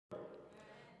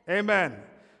Amen.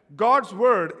 God's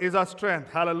word is our strength.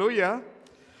 Hallelujah.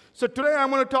 So today I'm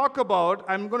going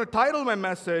to title my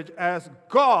message as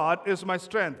God is my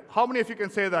strength. How many of you can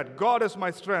say that? God is my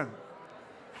strength.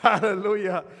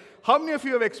 Hallelujah. How many of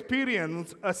you have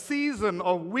experienced a season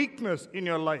of weakness in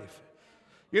your life?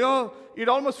 You know, it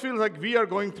almost feels like we are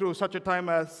going through such a time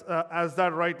as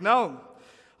that right now.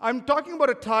 I'm talking about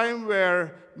a time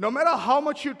where no matter how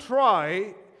much you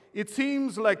try, it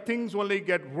seems like things only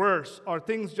get worse, or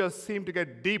things just seem to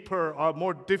get deeper or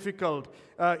more difficult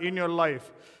in your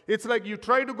life. It's like you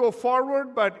try to go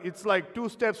forward, but it's like 2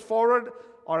 steps forward,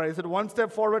 or is it 1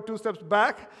 step forward, 2 steps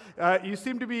back? You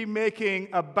seem to be making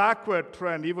a backward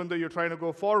trend, even though you're trying to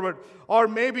go forward. Or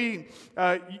maybe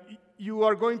you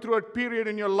are going through a period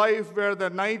in your life where the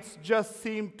nights just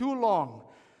seem too long,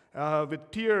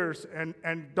 with tears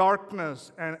and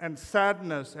darkness and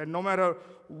sadness, and no matter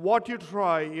what you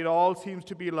try, it all seems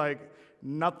to be like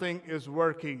nothing is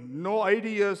working. No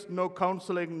ideas, no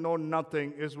counseling, no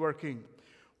nothing is working.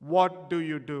 What do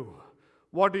you do?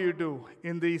 What do you do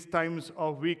in these times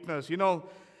of weakness? You know,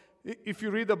 if you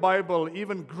read the Bible,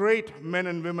 even great men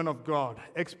and women of God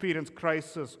experience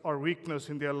crisis or weakness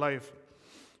in their life.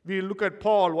 We look at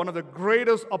Paul, one of the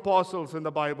greatest apostles in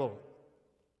the Bible.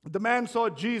 The man saw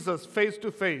Jesus face to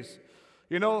face.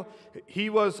 You know, he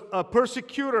was a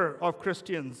persecutor of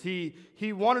Christians. He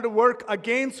wanted to work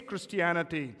against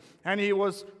Christianity, and he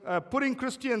was putting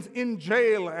Christians in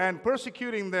jail and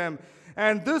persecuting them.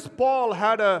 And this Paul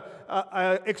had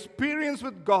a experience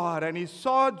with God, and he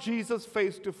saw Jesus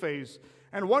face to face.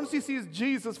 And once he sees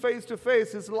Jesus face to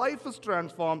face, his life is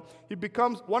transformed. He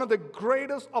becomes one of the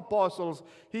greatest apostles.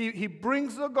 He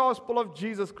brings the gospel of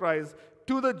Jesus Christ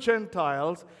to the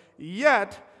Gentiles,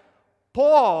 yet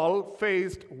Paul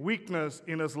faced weakness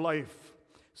in his life.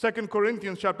 2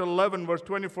 Corinthians chapter 11, verse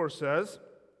 24 says,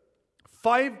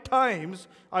 5 times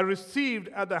I received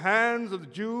at the hands of the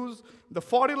Jews the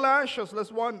 40 lashes less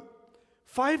one.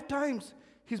 5 times.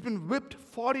 He's been whipped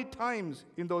 40 times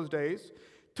in those days.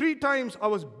 3 times I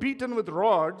was beaten with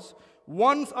rods.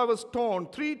 Once I was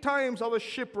stoned. 3 times I was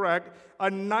shipwrecked. A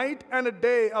night and a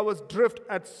day I was adrift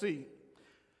at sea.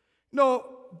 No,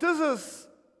 this is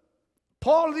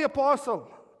Paul the Apostle.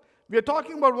 We are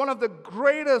talking about one of the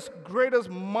greatest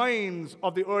minds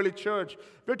of the early church.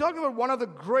 We're talking about one of the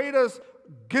greatest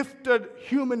gifted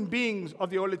human beings of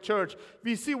the early church.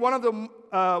 We see one of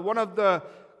the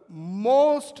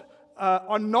most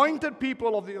anointed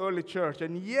people of the early church,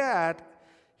 and yet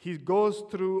he goes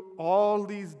through all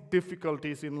these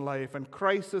difficulties in life and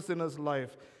crisis in his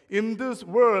life. In this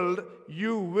world,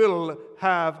 you will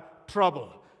have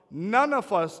trouble. None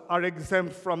of us are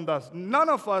exempt from this. None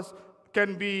of us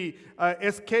can be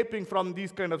escaping from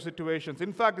these kind of situations.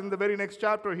 In fact, in the very next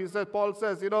chapter, Paul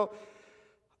says, you know,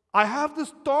 I have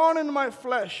this thorn in my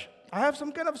flesh. I have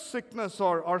some kind of sickness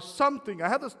or something. I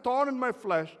have this thorn in my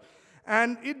flesh,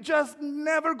 and it just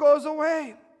never goes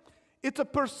away. It's a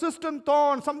persistent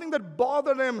thorn, something that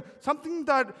bothered him, something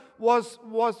that was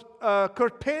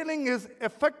curtailing his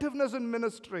effectiveness in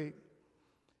ministry.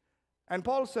 And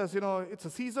Paul says, you know, it's a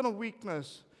season of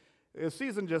weakness. A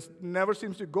season just never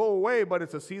seems to go away, but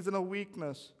it's a season of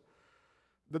weakness.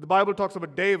 The Bible talks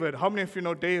about David. How many of you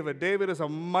know David? David is a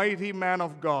mighty man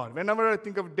of God. Whenever I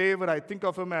think of David, I think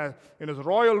of him as in his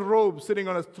royal robe, sitting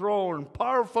on his throne,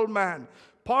 powerful man.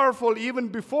 Powerful even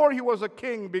before he was a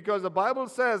king, because the Bible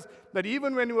says that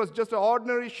even when he was just an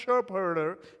ordinary sheep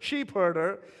herder,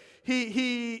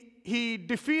 he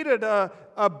defeated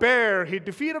a bear, he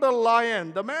defeated a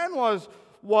lion. The man was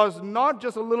not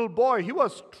just a little boy, he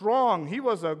was strong, he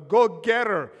was a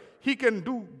go-getter. He can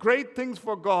do great things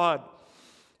for God.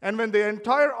 And when the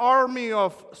entire army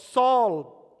of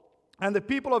Saul and the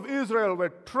people of Israel were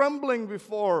trembling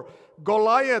before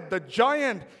Goliath, the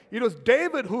giant, it was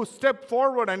David who stepped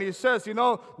forward and he says, you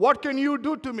know, what can you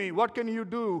do to me? What can you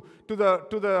do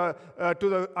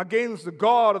against the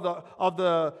God of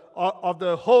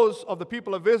the host of the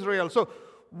people of Israel? So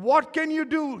what can you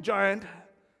do, giant?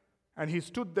 And he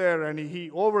stood there and he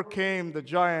overcame the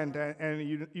giant.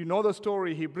 And you know the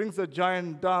story. He brings the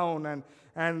giant down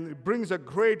and brings a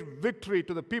great victory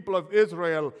to the people of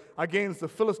Israel against the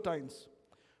Philistines.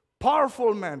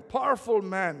 Powerful man,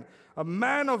 a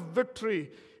man of victory.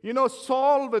 You know,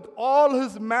 Saul, with all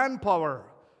his manpower,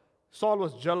 Saul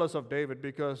was jealous of David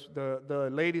because the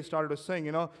lady started to sing,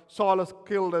 you know, Saul has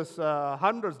killed his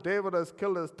hundreds, David has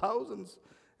killed his thousands.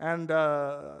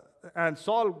 And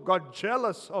Saul got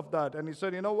jealous of that. And he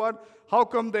said, you know what? How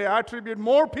come they attribute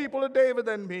more people to David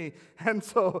than me? And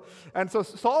so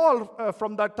Saul,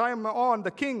 from that time on,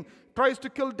 the king tries to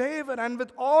kill David. And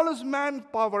with all his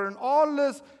manpower and all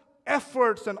his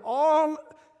efforts and all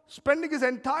spending his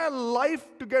entire life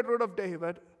to get rid of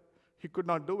David, he could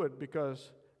not do it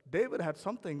because David had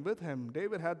something with him.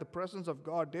 David had the presence of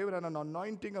God. David had an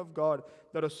anointing of God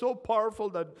that was so powerful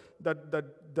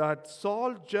that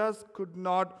Saul just could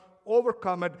not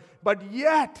overcome it. But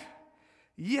yet,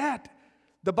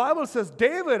 the Bible says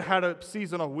David had a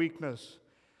season of weakness.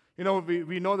 You know,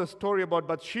 we know the story about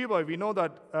Bathsheba. We know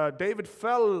that David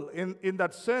fell in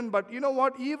that sin. But you know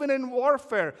what? Even in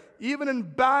warfare, even in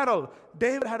battle,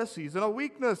 David had a season of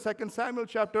weakness. 2 Samuel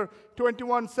chapter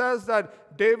 21 says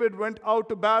that David went out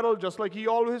to battle just like he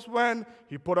always went.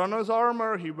 He put on his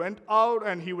armor. He went out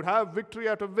and he would have victory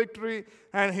after victory.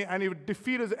 And he would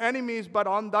defeat his enemies. But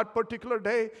on that particular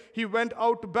day, he went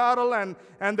out to battle. And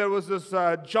there was this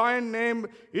giant named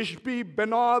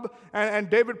Ishbi-Benob. And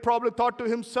David probably thought to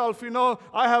himself, you know,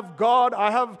 I have God.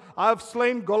 I have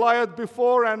slain Goliath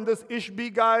before. And this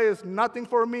Ishbi guy is nothing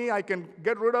for me. I can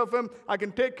get rid of him. I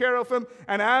can take care of him.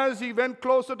 And as he went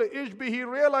closer to Ishbi, he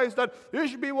realized that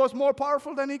Ishbi was more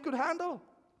powerful than he could handle.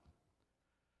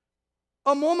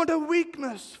 A moment of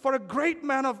weakness for a great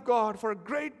man of God, for a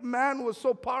great man who was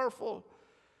so powerful.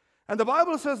 And the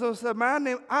Bible says there was a man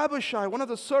named Abishai, one of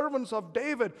the servants of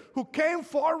David, who came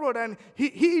forward and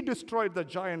he destroyed the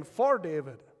giant for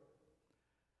David.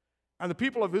 And the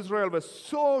people of Israel were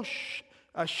so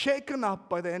shaken up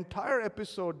by the entire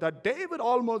episode that David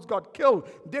almost got killed.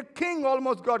 Their king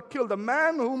almost got killed. The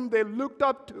man whom they looked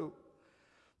up to.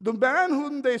 The man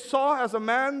whom they saw as a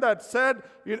man that said,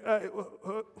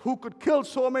 who could kill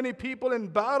so many people in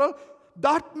battle,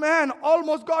 that man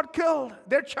almost got killed.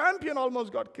 Their champion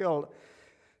almost got killed.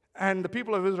 And the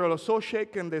people of Israel are so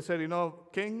shaken, they said, you know,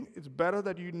 king, it's better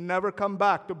that you never come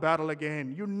back to battle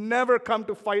again. You never come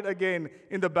to fight again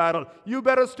in the battle. You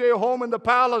better stay home in the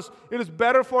palace. It is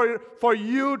better for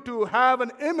you to have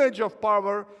an image of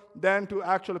power than to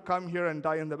actually come here and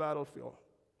die in the battlefield.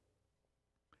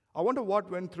 I wonder what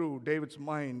went through David's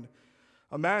mind.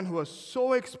 A man who was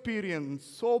so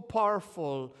experienced, so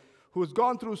powerful, who has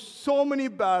gone through so many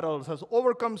battles, has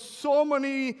overcome so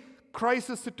many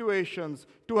crisis situations,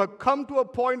 to have come to a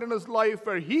point in his life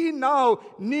where he now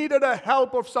needed a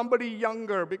help of somebody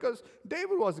younger, because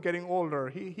David was getting older.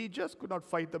 He just could not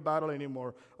fight the battle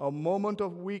anymore. A moment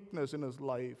of weakness in his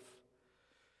life.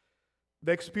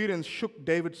 The experience shook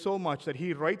David so much that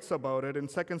he writes about it in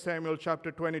 2 Samuel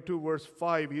chapter 22, verse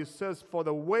 5. He says, "For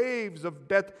the waves of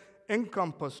death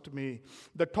encompassed me.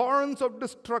 The torrents of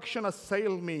destruction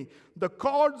assailed me. The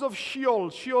cords of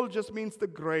Sheol," Sheol just means the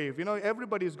grave. You know,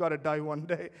 everybody's got to die one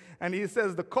day. And he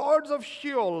says, "The cords of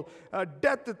Sheol,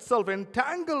 death itself,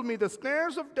 entangled me. The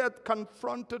snares of death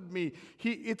confronted me."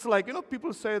 It's like, you know,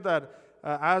 people say that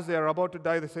as they are about to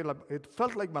die, they say, like, "It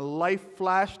felt like my life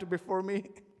flashed before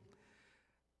me."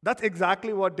 That's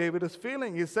exactly what David is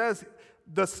feeling. He says,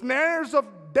 the snares of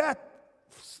death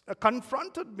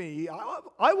confronted me.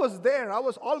 I was there. I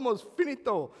was almost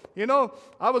finito. You know,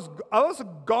 I was a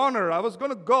goner. I was going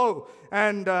to go.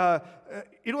 And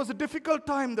it was a difficult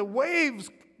time. The waves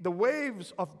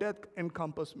of death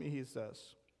encompassed me, he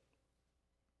says.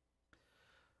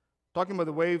 Talking about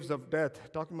the waves of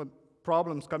death, talking about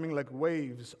problems coming like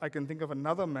waves, I can think of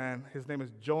another man. His name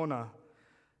is Jonah.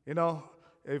 You know,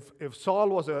 if Paul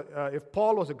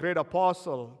was a great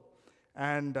apostle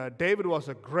and David was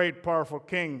a great powerful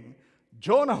king,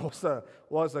 Jonah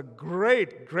was a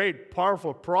great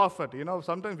powerful prophet. You know,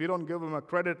 sometimes we don't give him a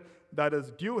credit that is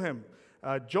due him.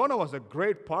 Jonah was a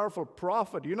great powerful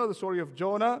prophet. You know the story of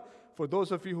Jonah? For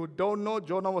those of you who don't know,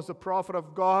 Jonah was a prophet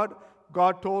of God.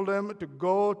 God told him to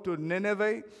go to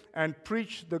Nineveh and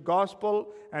preach the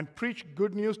gospel and preach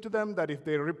good news to them, that if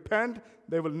they repent,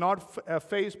 they will not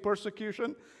face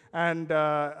persecution and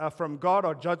from God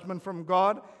or judgment from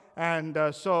God. And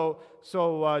so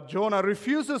Jonah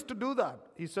refuses to do that.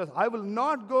 He says, "I will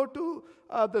not go to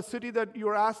the city that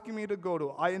you're asking me to go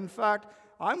to. In fact,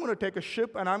 I'm going to take a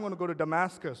ship and I'm going to go to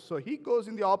Damascus." So he goes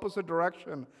in the opposite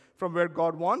direction from where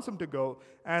God wants him to go.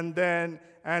 And then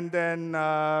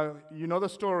you know the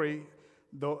story.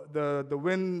 The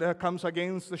wind comes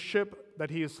against the ship that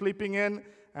he is sleeping in,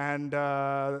 and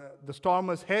the storm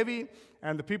is heavy,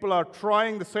 and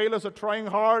the sailors are trying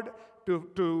hard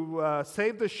to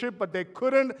save the ship, but they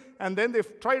couldn't. And then they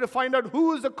try to find out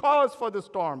who is the cause for the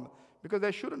storm, because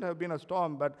there shouldn't have been a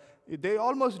storm, but they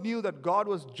almost knew that God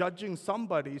was judging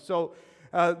somebody. So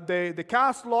they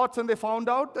cast lots, and they found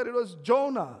out that it was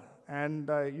Jonah. And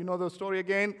you know the story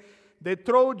again. They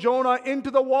throw Jonah into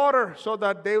the water so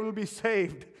that they will be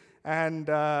saved. And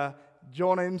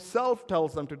Jonah himself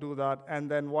tells them to do that. And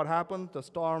then what happens? The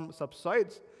storm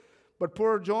subsides. But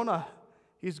poor Jonah,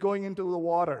 He's going into the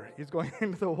water. He's going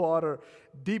into the water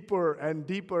deeper and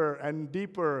deeper and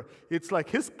deeper. It's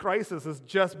like his crisis is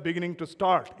just beginning to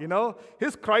start, you know?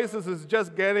 His crisis is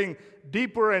just getting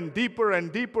deeper and deeper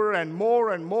and deeper and more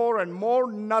and more and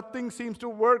more. Nothing seems to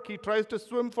work. He tries to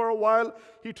swim for a while.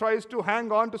 He tries to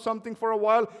hang on to something for a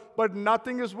while, but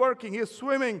nothing is working. He's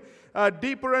swimming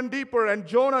deeper and deeper. And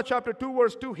Jonah chapter 2,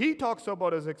 verse 2, he talks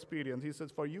about his experience. He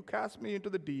says, "For you cast me into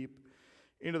the deep,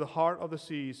 into the heart of the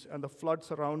seas, and the flood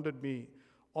surrounded me.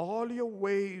 All your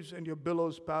waves and your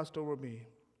billows passed over me."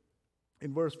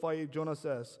 In verse 5, Jonah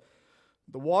says,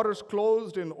 "The waters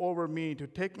closed in over me to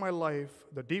take my life.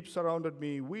 The deep surrounded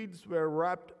me. Weeds were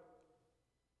wrapped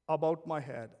about my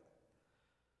head."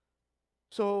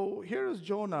 So here is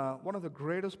Jonah, one of the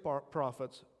greatest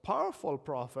prophets, powerful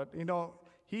prophet. You know,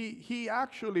 he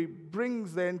actually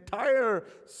brings the entire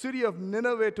city of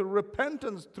Nineveh to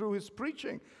repentance through his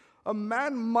preaching. A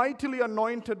man mightily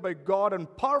anointed by God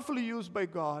and powerfully used by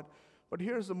God. But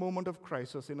here's a moment of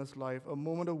crisis in his life, a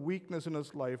moment of weakness in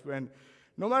his life, when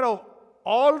no matter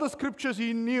all the scriptures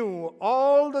he knew,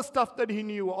 all the stuff that he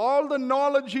knew, all the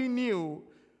knowledge he knew,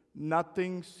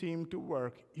 nothing seemed to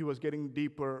work. He was getting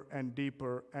deeper and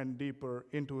deeper and deeper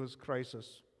into his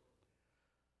crisis.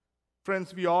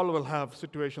 Friends, we all will have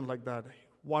situations like that.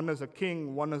 One is a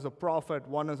king, one is a prophet,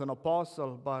 one is an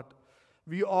apostle, but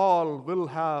we all will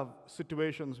have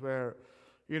situations where,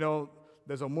 you know,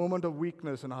 there's a moment of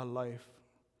weakness in our life.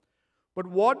 But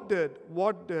what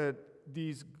did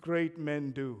these great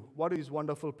men do? What did these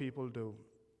wonderful people do?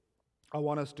 I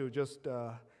want us to just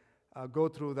go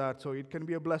through that so it can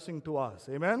be a blessing to us.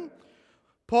 Amen?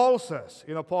 Paul says,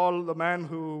 you know, Paul, the man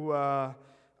who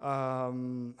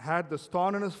had this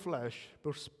thorn in his flesh,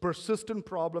 persistent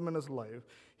problem in his life,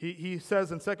 he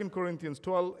says in 2 Corinthians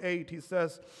 12:8, he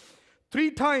says, "3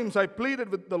 times I pleaded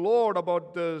with the Lord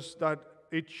about this, that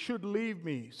it should leave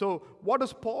me." So what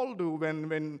does Paul do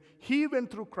when he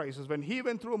went through crisis, when he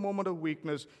went through a moment of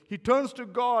weakness? He turns to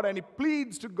God and he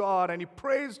pleads to God and he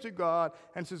prays to God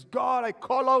and says, "God, I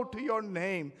call out to your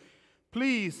name.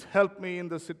 Please help me in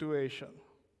this situation."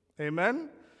 Amen?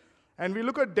 And we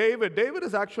look at David. David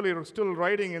is actually still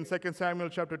writing in 2 Samuel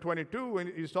chapter 22 when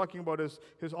he's talking about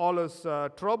all his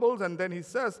troubles. And then he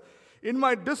says, "In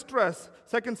my distress,"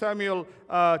 2 Samuel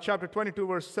chapter 22,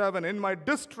 verse 7, "In my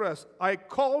distress, I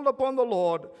called upon the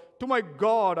Lord. To my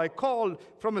God, I called.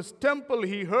 From his temple,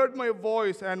 he heard my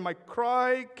voice, and my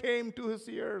cry came to his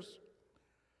ears."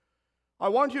 I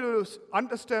want you to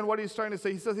understand what he's trying to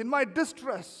say. He says, in my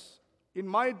distress, in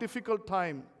my difficult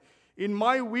time, in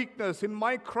my weakness, in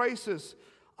my crisis,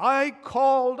 I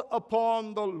called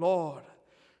upon the Lord.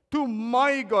 To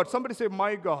my God. Somebody say,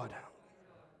 "My God."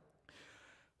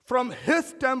 From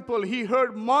his temple, he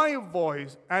heard my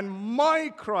voice, and my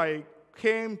cry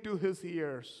came to his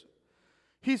ears.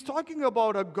 He's talking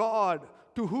about a God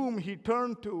to whom he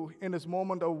turned to in his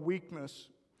moment of weakness.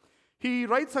 He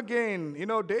writes again, you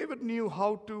know, David knew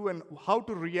how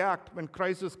to react when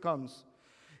crisis comes.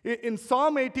 In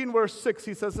Psalm 18, verse 6,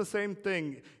 he says the same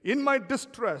thing. "In my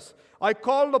distress, I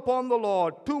called upon the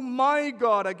Lord. To my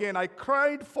God, again, I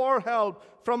cried for help.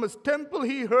 From his temple,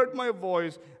 he heard my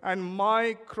voice, and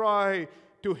my cry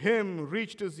to him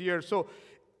reached his ears." So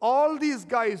all these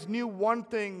guys knew one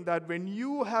thing, that when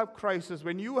you have crisis,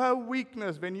 when you have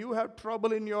weakness, when you have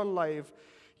trouble in your life,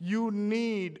 you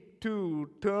need to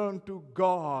turn to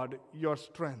God, your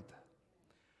strength.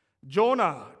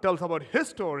 Jonah tells about his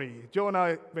story.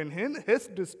 Jonah, when in his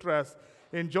distress,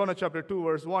 in Jonah chapter 2,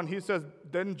 verse 1, he says,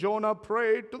 "Then Jonah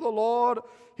prayed to the Lord,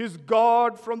 his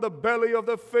God, from the belly of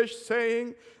the fish,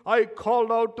 saying, I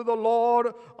called out to the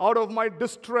Lord out of my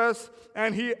distress,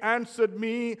 and he answered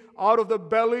me. Out of the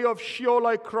belly of Sheol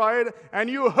I cried,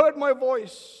 and you heard my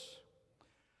voice."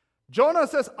 Jonah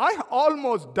says, I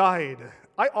almost died.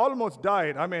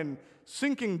 I mean,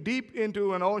 sinking deep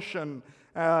into an ocean.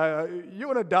 You're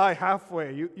going to die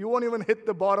halfway. You won't even hit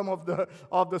the bottom of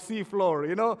the sea floor,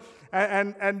 you know.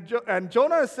 And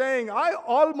Jonah is saying, I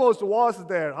almost was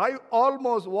there. I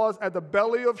almost was at the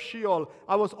belly of Sheol.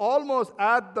 I was almost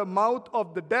at the mouth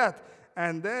of the death.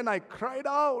 And then I cried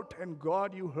out, and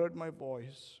God, you heard my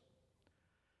voice.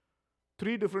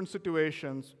 3 different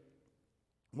situations.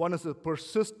 One is a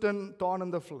persistent thorn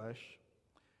in the flesh.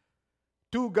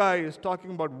 2 guys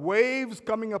talking about waves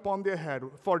coming upon their head.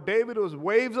 For David, it was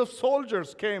waves of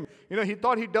soldiers came. You know, he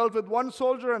thought he dealt with one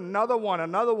soldier, another one.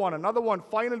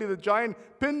 Finally, the giant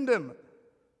pinned him.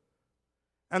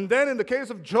 And then in the case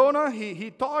of Jonah, he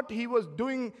thought he was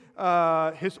doing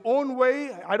his own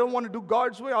way. I don't want to do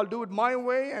God's way. I'll do it my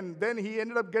way. And then he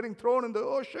ended up getting thrown in the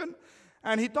ocean.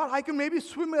 And he thought, I can maybe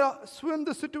swim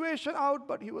the situation out,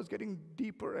 but he was getting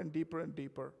deeper and deeper and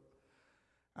deeper.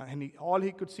 And all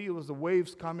he could see was the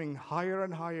waves coming higher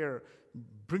and higher,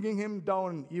 bringing him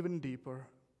down even deeper.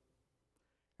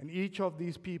 And each of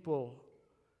these people,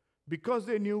 because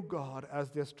they knew God as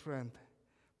their strength,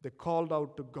 they called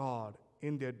out to God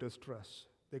in their distress.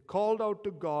 They called out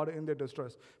to God in their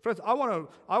distress. Friends, I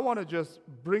want to just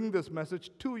bring this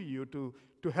message to you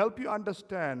to help you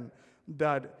understand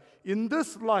that in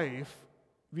this life,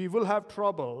 we will have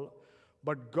trouble,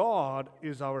 but God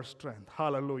is our strength.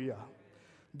 Hallelujah.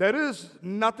 There is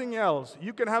nothing else.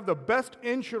 You can have the best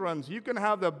insurance. You can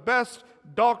have the best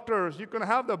doctors. You can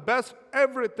have the best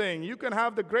everything. You can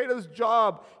have the greatest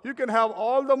job. You can have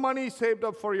all the money saved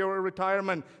up for your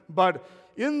retirement. But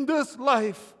in this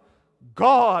life,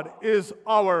 God is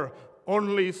our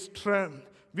only strength.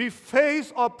 We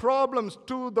face our problems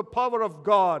to the power of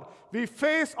God. We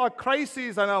face our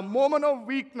crises and our moment of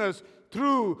weakness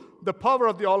through the power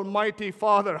of the Almighty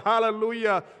Father.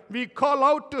 Hallelujah. We call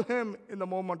out to Him in the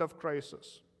moment of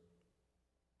crisis.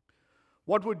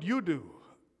 What would you do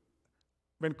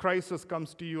when crisis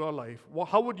comes to your life?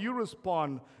 How would you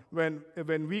respond when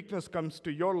weakness comes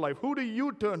to your life? Who do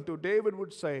you turn to? David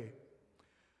would say.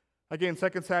 Again, 2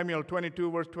 Samuel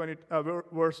 22,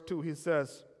 verse 2, he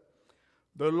says,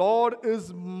 "The Lord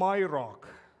is my rock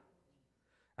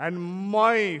and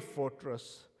my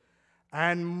fortress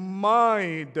and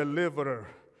my deliverer,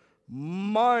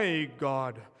 my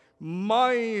God,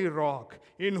 my rock,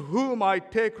 in whom I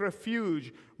take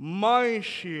refuge, my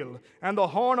shield, and the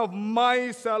horn of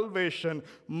my salvation,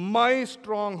 my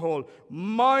stronghold,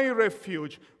 my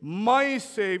refuge, my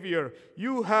Savior.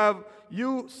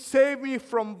 You save me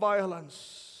from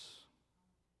violence."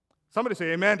 Somebody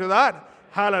say amen to that.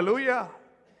 Hallelujah.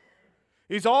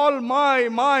 It's all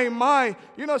my.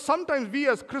 You know, sometimes we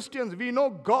as Christians, we know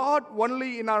God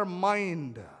only in our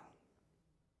mind.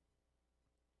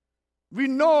 We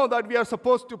know that we are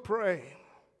supposed to pray.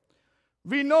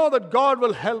 We know that God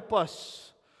will help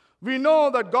us. We know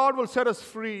that God will set us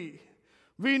free.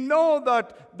 We know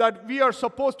that we are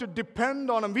supposed to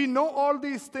depend on Him. We know all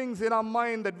these things in our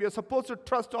mind, that we are supposed to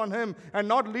trust on Him and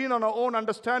not lean on our own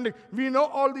understanding. We know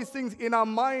all these things in our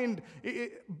mind.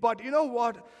 But you know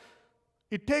what?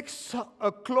 It takes a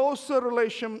closer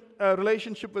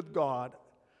relationship with God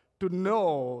to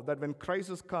know that when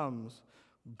crisis comes,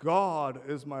 God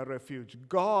is my refuge.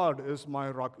 God is my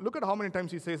rock. Look at how many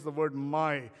times he says the word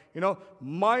my. You know,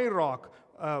 my rock.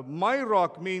 My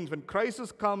rock means when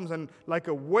crisis comes and like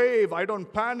a wave, I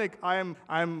don't panic. I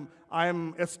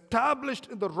am established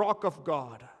in the rock of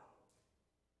God.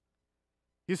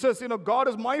 He says, you know, God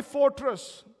is my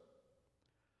fortress.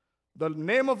 The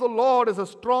name of the Lord is a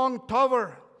strong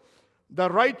tower. The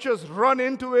righteous run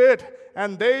into it,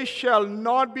 and they shall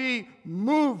not be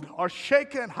moved or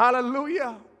shaken.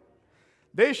 Hallelujah.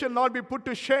 They shall not be put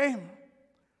to shame.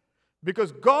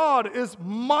 Because God is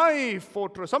my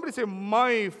fortress. Somebody say,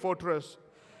 my fortress.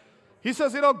 He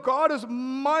says, you know, God is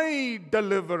my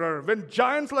deliverer. When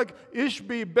giants like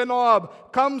Ishbi, Benob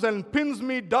comes and pins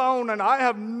me down and I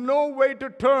have no way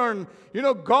to turn, you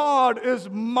know, God is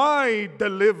my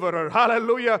deliverer.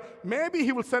 Hallelujah. Maybe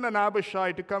he will send an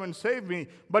Abishai to come and save me,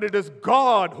 but it is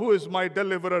God who is my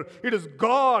deliverer. It is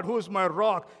God who is my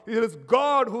rock. It is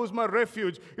God who is my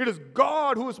refuge. It is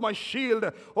God who is my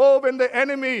shield. Oh, when the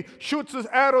enemy shoots his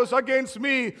arrows against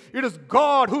me, it is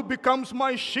God who becomes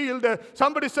my shield.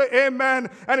 Somebody say amen.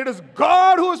 And it is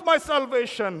God who is my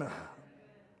salvation.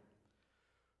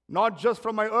 Not just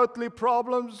from my earthly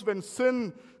problems, when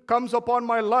sin comes upon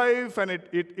my life and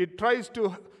it tries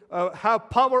to have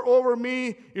power over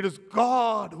me, it is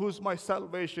God who is my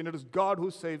salvation. It is God who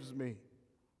saves me.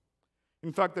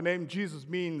 In fact, the name Jesus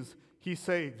means He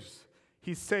saves.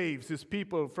 He saves His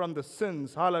people from the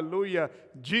sins. Hallelujah.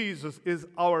 Jesus is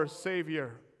our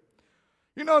Savior.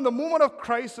 You know, in the moment of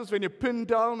crisis, when you're pinned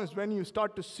down, is when you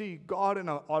start to see God in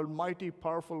an almighty,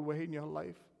 powerful way in your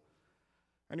life.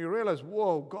 And you realize,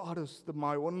 whoa, God is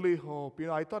my only hope. You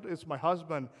know, I thought it's my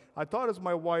husband. I thought it's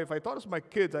my wife. I thought it's my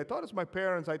kids. I thought it's my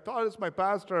parents. I thought it's my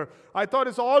pastor. I thought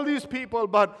it's all these people.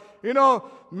 But, you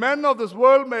know, men of this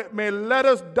world may let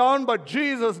us down, but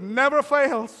Jesus never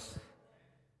fails.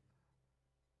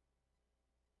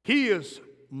 He is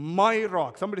my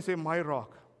rock. Somebody say, my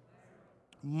rock.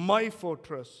 My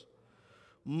fortress.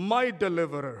 My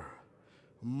deliverer.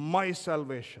 My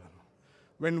salvation.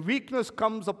 When weakness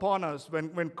comes upon us,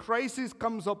 when crisis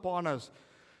comes upon us,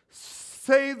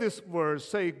 Say this verse.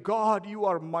 Say, God, you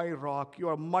are my rock. You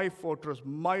are my fortress,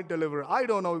 my deliverer. I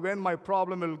don't know when my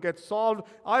problem will get solved.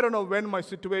 I don't know when my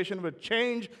situation will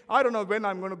change. I don't know when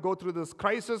I'm going to go through this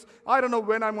crisis. I don't know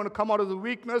when I'm going to come out of the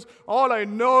weakness. All I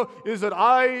know is that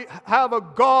I have a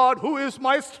God who is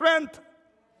my strength.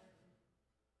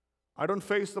 I don't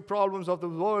face the problems of the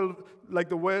world like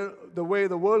the way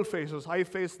the world faces. I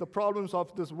face the problems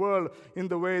of this world in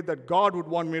the way that God would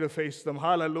want me to face them.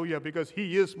 Hallelujah. Because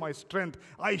He is my strength.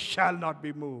 I shall not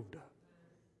be moved.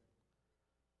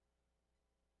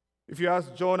 If you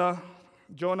ask Jonah,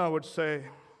 Jonah would say,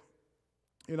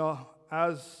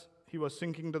 as he was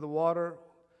sinking to the water,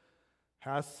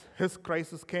 as his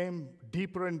crisis came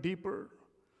deeper and deeper,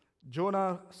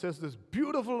 Jonah says this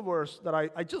beautiful verse that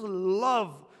I just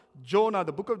love. Jonah,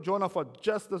 the book of Jonah, for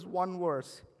just this one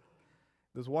verse.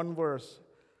 This one verse.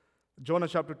 Jonah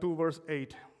chapter 2, verse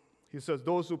 8. He says,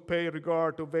 those who pay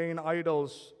regard to vain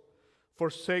idols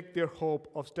forsake their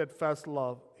hope of steadfast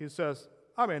love. He says,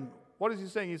 what is he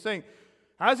saying? He's saying,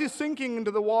 as he's sinking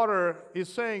into the water, he's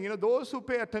saying, those who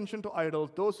pay attention to idols,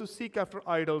 those who seek after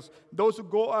idols, those who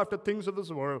go after things of this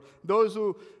world, those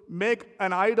who make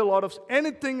an idol out of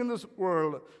anything in this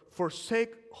world,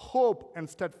 forsake hope and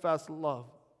steadfast love.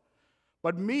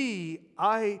 But me,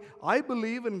 I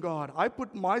believe in God. I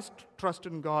put my trust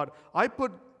in God. I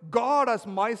put God as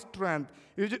my strength,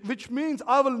 which means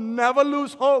I will never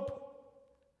lose hope.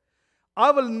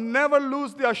 I will never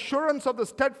lose the assurance of the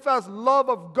steadfast love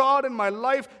of God in my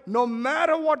life, no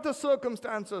matter what the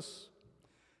circumstances.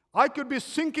 I could be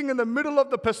sinking in the middle of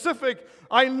the Pacific.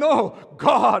 I know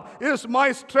God is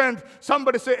my strength.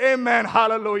 Somebody say amen,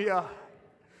 hallelujah.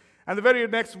 And the very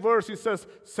next verse, he says,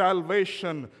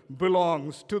 salvation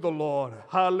belongs to the Lord.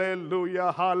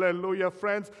 Hallelujah, hallelujah,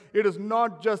 friends. It is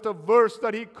not just a verse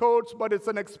that he quotes, but it's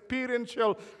an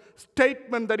experiential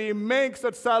statement that he makes,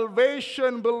 that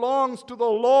salvation belongs to the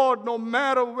Lord no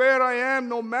matter where I am,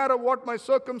 no matter what my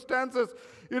circumstances.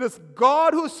 It is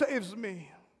God who saves me.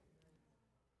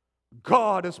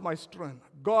 God is my strength.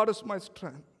 God is my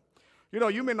strength.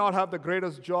 You may not have the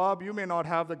greatest job. You may not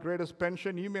have the greatest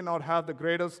pension. You may not have the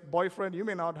greatest boyfriend. You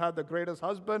may not have the greatest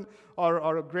husband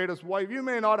or a greatest wife. You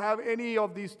may not have any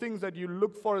of these things that you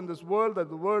look for in this world that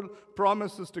the world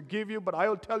promises to give you. But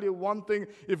I'll tell you one thing.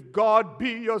 If God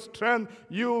be your strength,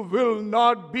 you will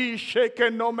not be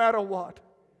shaken no matter what.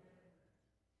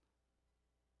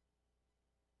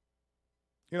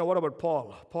 What about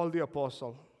Paul? Paul the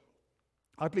Apostle.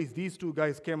 At least these two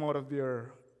guys came out of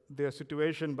their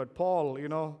situation, but Paul,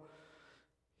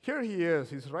 here he is.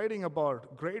 He's writing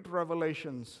about great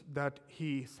revelations that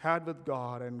he's had with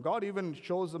God, and God even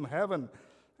shows him heaven,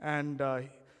 and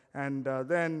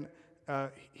then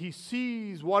he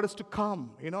sees what is to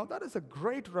come. That is a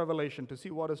great revelation, to see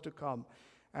what is to come,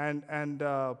 and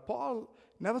Paul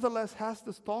nevertheless has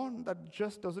this thorn that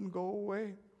just doesn't go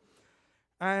away.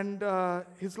 And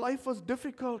his life was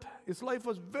difficult. His life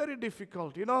was very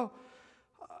difficult.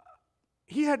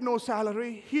 He had no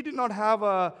salary. He did not have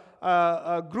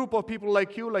a group of people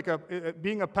like you,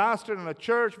 being a pastor in a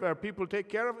church where people take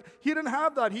care of it. He didn't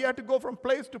have that. He had to go from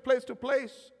place to place to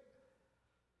place.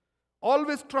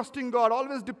 Always trusting God,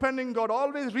 always depending God,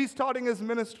 always restarting his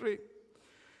ministry.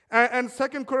 And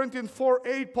 2 Corinthians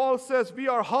 4:8, Paul says, we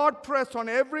are hard pressed on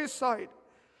every side,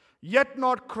 yet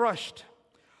not crushed.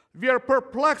 We are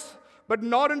perplexed, but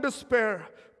not in despair.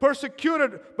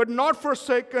 Persecuted, but not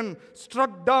forsaken.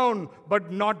 Struck down, but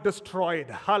not destroyed.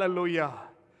 Hallelujah.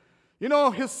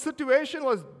 His situation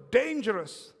was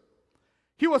dangerous.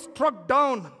 He was struck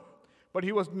down, but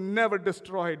he was never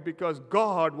destroyed because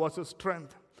God was his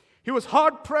strength. He was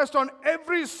hard pressed on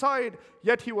every side,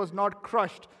 yet he was not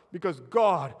crushed because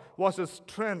God was his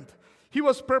strength. He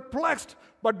was perplexed,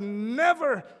 but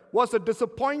never was a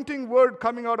disappointing word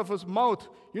coming out of his mouth.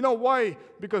 You know why?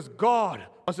 Because God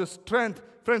was his strength.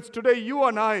 Friends, today you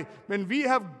and I, when we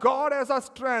have God as our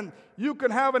strength, you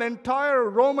can have an entire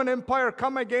Roman Empire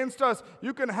come against us.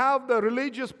 You can have the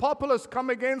religious populace come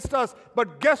against us.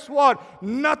 But guess what?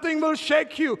 Nothing will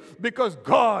shake you because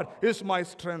God is my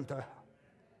strength.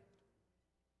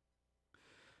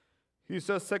 He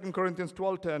says, 2 Corinthians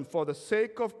 12:10, for the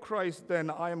sake of Christ, then,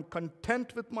 I am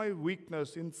content with my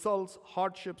weakness, insults,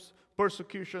 hardships,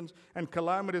 persecutions, and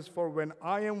calamities, for when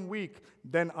I am weak,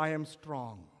 then I am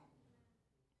strong.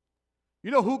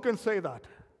 Who can say that?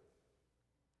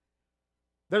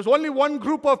 There's only one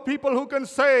group of people who can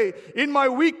say, in my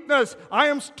weakness, I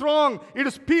am strong. It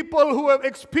is people who have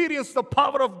experienced the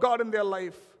power of God in their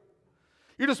life.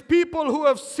 It is people who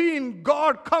have seen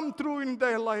God come through in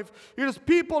their life. It is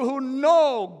people who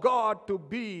know God to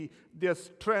be their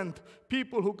strength.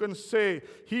 People who can say,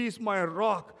 He is my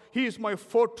rock. He is my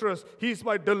fortress. He is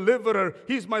my deliverer.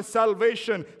 He is my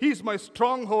salvation. He is my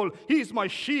stronghold. He is my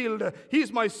shield. He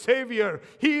is my savior.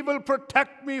 He will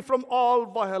protect me from all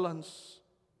violence.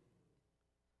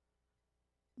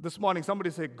 This morning,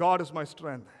 somebody say, God is my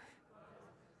strength.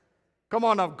 Come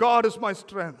on now, God is my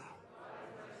strength.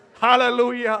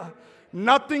 Hallelujah.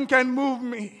 Nothing can move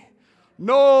me.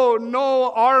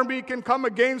 No army can come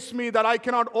against me that I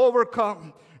cannot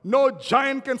overcome. No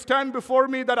giant can stand before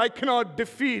me that I cannot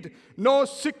defeat. No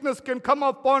sickness can come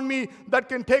upon me that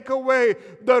can take away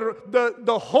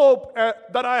the hope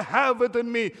that I have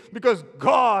within me, because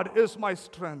God is my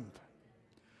strength.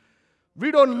 We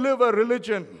don't live a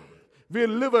religion. We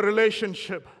live a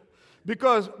relationship,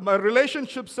 because my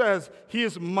relationship says He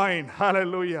is mine.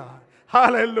 Hallelujah.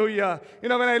 Hallelujah.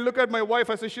 When I look at my wife,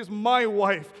 I say, she's my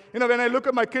wife. When I look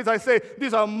at my kids, I say,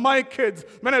 these are my kids.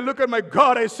 When I look at my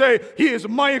God, I say, He is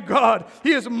my God.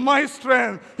 He is my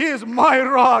strength. He is my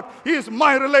rock. He is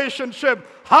my relationship.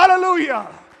 Hallelujah.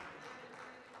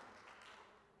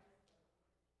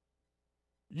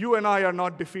 You and I are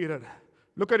not defeated.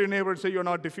 Look at your neighbor and say, you're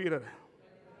not defeated.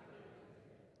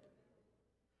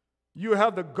 You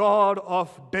have the God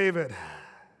of David.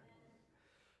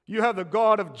 You have the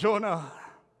God of Jonah.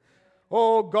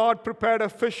 Oh, God prepared a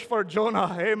fish for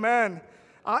Jonah. Amen.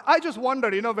 I just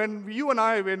wondered, when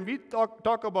we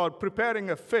talk about preparing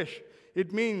a fish,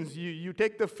 it means you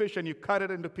take the fish and you cut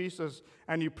it into pieces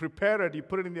and you prepare it. You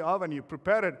put it in the oven, you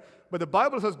prepare it. But the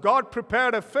Bible says God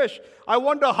prepared a fish. I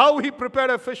wonder how He prepared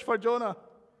a fish for Jonah.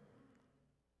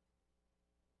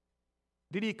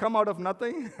 Did he come out of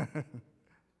nothing?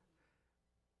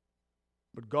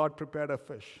 But God prepared a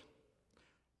fish.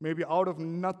 Maybe out of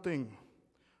nothing,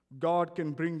 God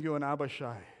can bring you an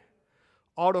Abishai.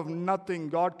 Out of nothing,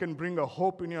 God can bring a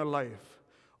hope in your life.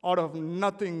 Out of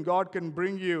nothing, God can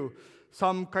bring you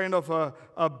some kind of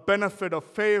a benefit, a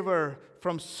favor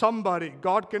from somebody.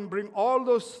 God can bring all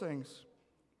those things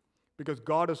because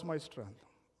God is my strength.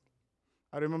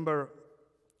 I remember,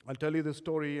 I'll tell you this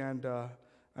story, and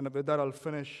with that I'll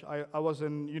finish. I was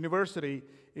in university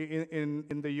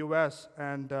in the U.S.,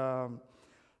 and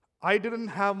I didn't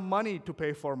have money to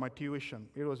pay for my tuition.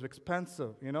 It was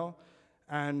expensive,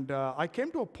 And I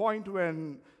came to a point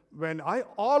when I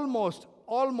almost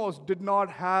did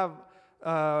not have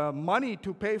money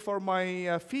to pay for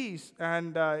my fees.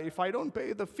 And if I don't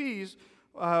pay the fees,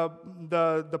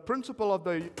 the principal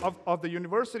of the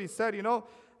university said,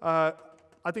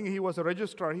 I think he was a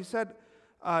registrar. He said,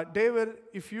 David,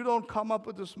 if you don't come up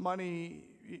with this money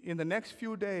in the next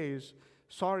few days,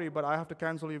 sorry, but I have to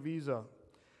cancel your visa.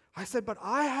 I said, but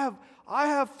I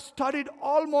have studied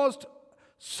almost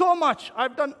so much.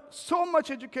 I've done so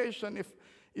much education.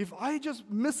 If I just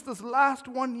miss this last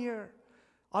 1 year,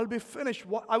 I'll be finished.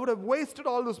 I would have wasted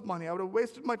all this money. I would have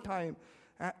wasted my time.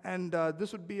 And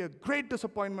this would be a great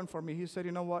disappointment for me. He said,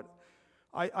 you know what?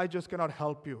 I just cannot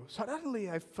help you. Suddenly,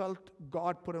 I felt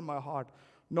God put in my heart,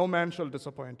 no man shall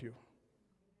disappoint you.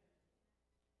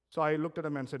 So I looked at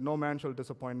him and said, no man shall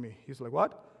disappoint me. He's like,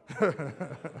 what?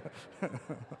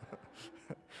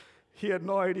 He had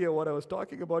no idea what I was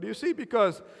talking about. You see,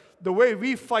 because the way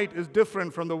we fight is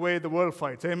different from the way the world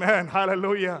fights. Amen.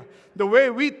 Hallelujah. The way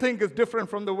we think is different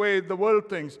from the way the world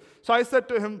thinks. So I said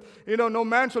to him, no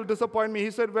man shall disappoint me.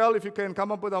 He said, well, if you can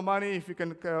come up with the money, if you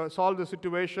can solve the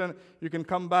situation, you can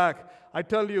come back. I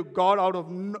tell you, God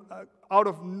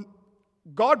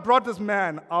God brought this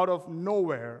man out of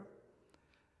nowhere.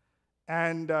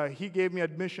 And he gave me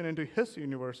admission into his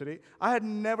university. I had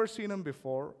never seen him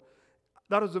before.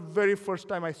 That was the very first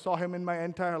time I saw him in my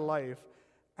entire life.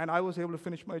 And I was able to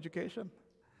finish my education.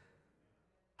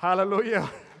 Hallelujah.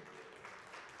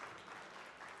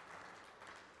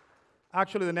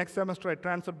 Actually, the next semester I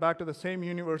transferred back to the same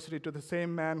university, to the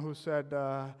same man who said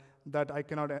that I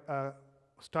cannot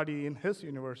study in his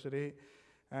university.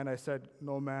 And I said,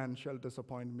 no man shall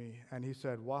disappoint me. And he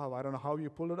said, wow, I don't know how you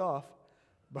pulled it off.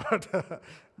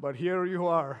 But here you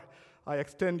are. I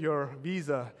extend your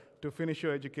visa to finish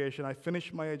your education. I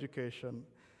finished my education.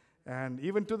 And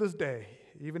even to this day,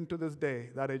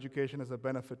 that education is a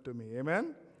benefit to me.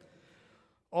 Amen?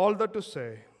 All that to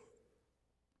say,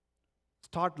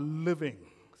 start living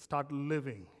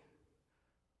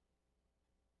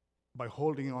by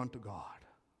holding on to God.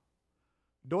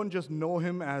 Don't just know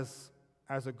Him as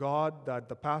a God that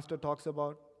the pastor talks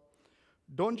about.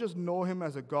 Don't just know Him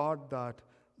as a God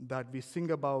that we sing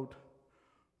about.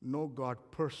 Know God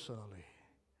personally.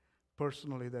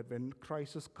 Personally, that when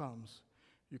crisis comes,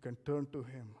 you can turn to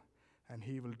Him and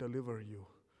He will deliver you.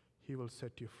 He will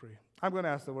set you free. I'm going to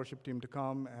ask the worship team to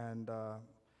come and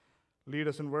lead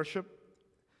us in worship.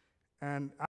 And